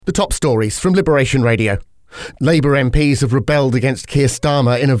The top stories from Liberation Radio. Labour MPs have rebelled against Keir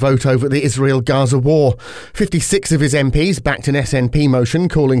Starmer in a vote over the Israel-Gaza war. 56 of his MPs backed an SNP motion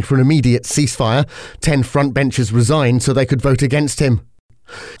calling for an immediate ceasefire. 10 frontbenchers resigned so they could vote against him.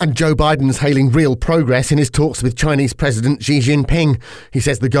 And Joe Biden's hailing real progress in his talks with Chinese President Xi Jinping. He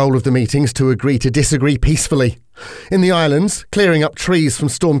says the goal of the meetings to agree to disagree peacefully. In the islands, clearing up trees from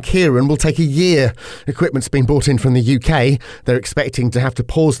Storm Ciarán will take a year. Equipment's been brought in from the UK. They're expecting to have to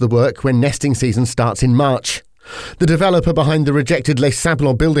pause the work when nesting season starts in March. The developer behind the rejected Les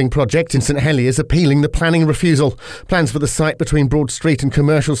Sablons building project in St Heliers appealing the planning refusal. Plans for the site between Broad Street and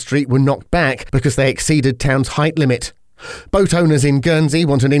Commercial Street were knocked back because they exceeded town's height limit. Boat owners in Guernsey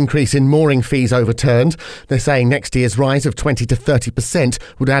want an increase in mooring fees overturned. They're saying next year's rise of 20 to 30%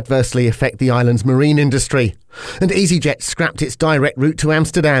 would adversely affect the island's marine industry. And EasyJet scrapped its direct route to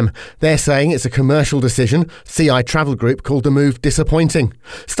Amsterdam. They're saying it's a commercial decision. CI Travel Group called the move disappointing.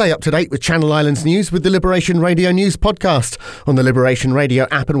 Stay up to date with Channel Islands news with the Liberation Radio News podcast on the Liberation Radio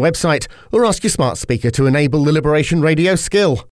app and website, or ask your smart speaker to enable the Liberation Radio skill.